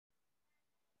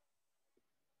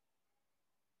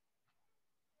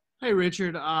Hey,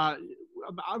 Richard. I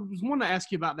was wanting to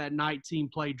ask you about that night team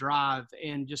play drive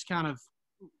and just kind of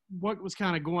what was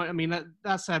kind of going. I mean,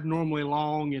 that's abnormally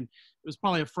long, and it was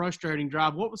probably a frustrating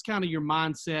drive. What was kind of your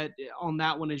mindset on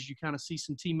that one as you kind of see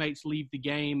some teammates leave the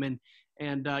game,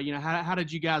 and how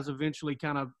did you guys eventually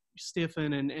kind of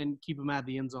stiffen and keep them out of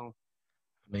the end zone?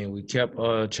 I mean, we kept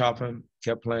chopping,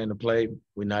 kept playing the play.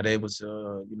 We're not able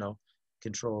to,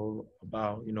 control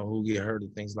about, who get hurt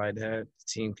and things like that. The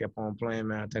team kept on playing,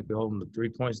 man. I think we hold them to 3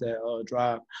 points that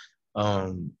drive.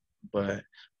 Um, but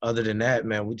other than that,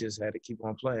 man, we just had to keep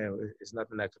on playing. It's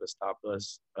nothing that could have stopped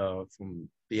us from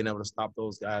being able to stop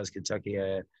those guys. Kentucky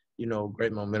had,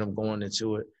 great momentum going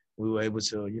into it. We were able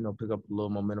to, pick up a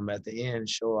little momentum at the end,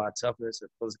 show our toughness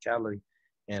and physicality,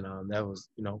 and that was,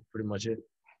 pretty much it.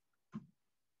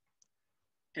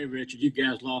 Hey, Richard, you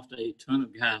guys lost a ton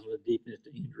of guys with defense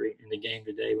to injury in the game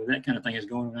today. When that kind of thing is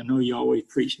going on, I know you always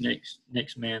preach next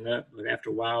man up, but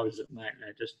after a while, is it like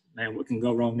just, man, what can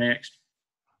go wrong next?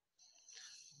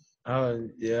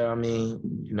 Yeah, I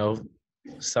mean,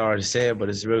 sorry to say it, but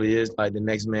it really is like the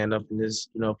next man up in this,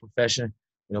 profession.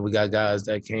 We got guys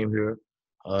that came here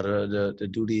to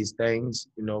do these things.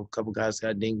 A couple guys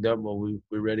got dinged up, but we're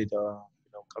ready to,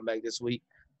 come back this week,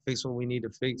 fix what we need to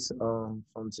fix from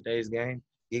today's game,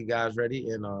 get guys ready,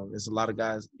 and there's a lot of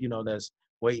guys, that's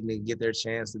waiting to get their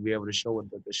chance to be able to show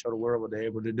the world what they're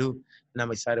able to do. And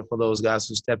I'm excited for those guys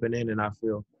who's stepping in, and I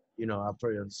feel, I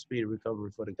pray a speedy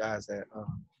recovery for the guys that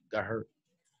got hurt.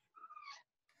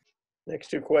 Next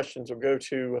two questions will go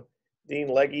to Dean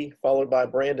Legge, followed by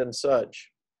Brandon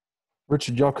Sudge.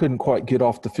 Richard, y'all couldn't quite get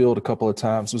off the field a couple of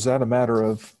times. Was that a matter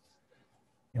of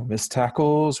missed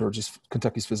tackles or just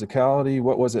Kentucky's physicality?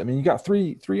 What was it? I mean, you got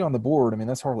three on the board. I mean,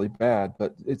 that's hardly bad,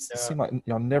 but it seemed like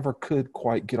y'all never could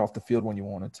quite get off the field when you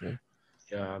wanted to.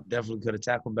 Yeah, definitely could have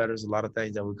tackled better. There's a lot of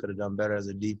things that we could have done better as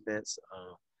a defense.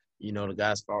 The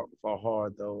guys fought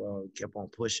hard, though, kept on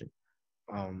pushing.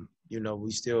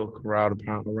 We still corralled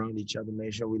around each other,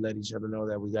 made sure we let each other know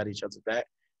that we got each other's back,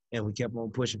 and we kept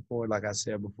on pushing forward. Like I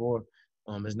said before,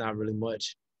 there's not really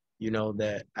much,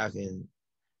 that I can,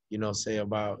 say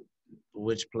about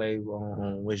which play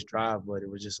on which drive, but it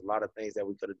was just a lot of things that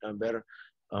we could have done better.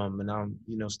 And I'm,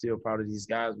 still proud of these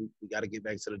guys. We got to get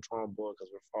back to the drawing board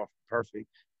because we're far from perfect.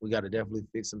 We got to definitely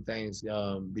fix some things.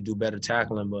 We do better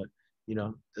tackling, but,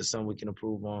 there's something we can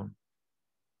improve on.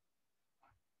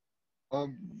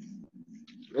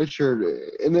 Richard,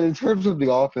 and then in terms of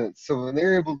the offense, so when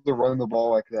they're able to run the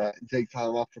ball like that and take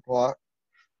time off the clock,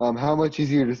 how much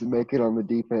easier does it make it on the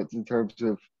defense in terms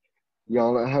of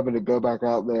y'all not having to go back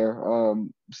out there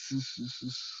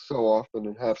so often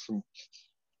and have some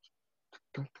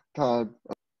time?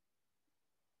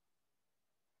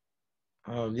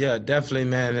 Yeah, definitely,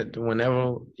 man.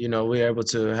 Whenever, we're able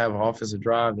to have an offensive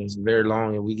drive that's very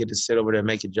long and we get to sit over there and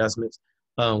make adjustments,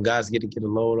 guys get to get a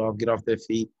load off, get off their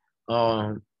feet.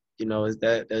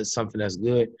 That's something that's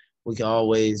good. We can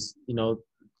always,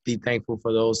 be thankful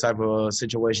for those type of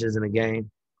situations in the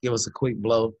game. Give us a quick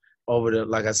blow over to,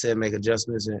 like I said, make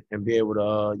adjustments and be able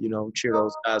to, cheer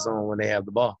those guys on when they have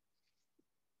the ball.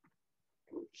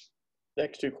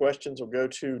 Next two questions will go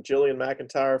to Jillian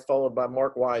McIntyre, followed by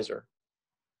Mark Weiser.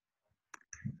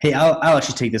 Hey, I'll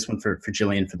actually take this one for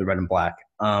Jillian for the red and black.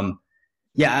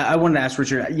 I wanted to ask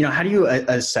Richard, how do you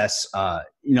assess,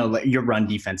 your run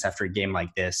defense after a game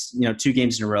like this? 2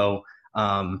 games in a row,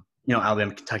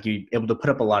 Alabama, Kentucky able to put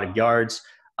up a lot of yards,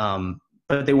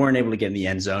 but they weren't able to get in the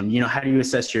end zone. How do you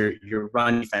assess your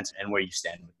run defense and where you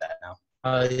stand with that now?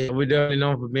 We're definitely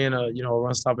known for being a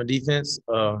run-stopping defense.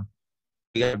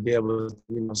 We got to be able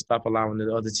to, stop allowing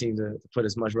the other team to put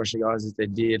as much rushing yards as they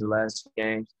did the last 2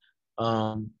 games.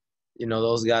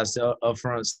 Those guys up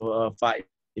front fight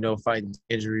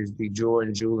injuries. Big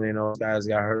Jordan, Julian, those guys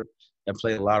got hurt. That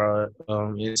played a lot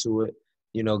of into it.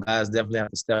 Guys definitely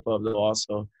have to step up, though.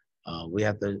 Also, we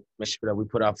have to make sure that we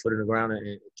put our foot in the ground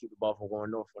and keep the ball from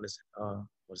going north when it's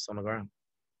on the ground.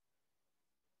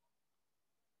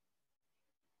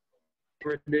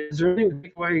 Is there anything to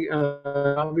take away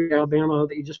Alabama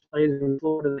that you just played in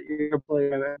Florida that you're going to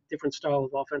play a different style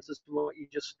of offenses to what you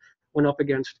just went up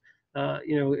against?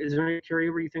 Is there any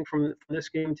carryover you think from this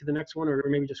game to the next one, or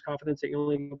maybe just confidence that you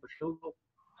only go up a field goal?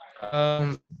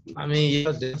 Definitely,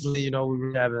 we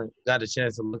really haven't got a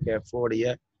chance to look at Florida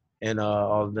yet and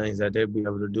all the things that they'll be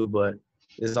able to do, but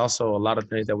there's also a lot of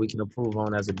things that we can improve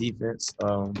on as a defense.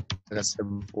 Like I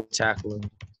said before, tackling,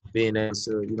 being able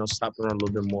to, stop the run a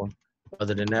little bit more.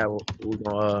 Other than that, we're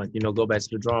going to, go back to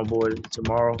the drawing board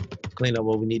tomorrow, clean up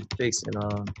what we need to fix,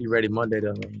 and be ready Monday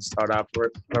to start our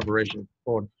preparation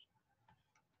for it.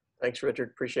 Thanks, Richard.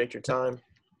 Appreciate your time.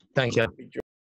 Thank you.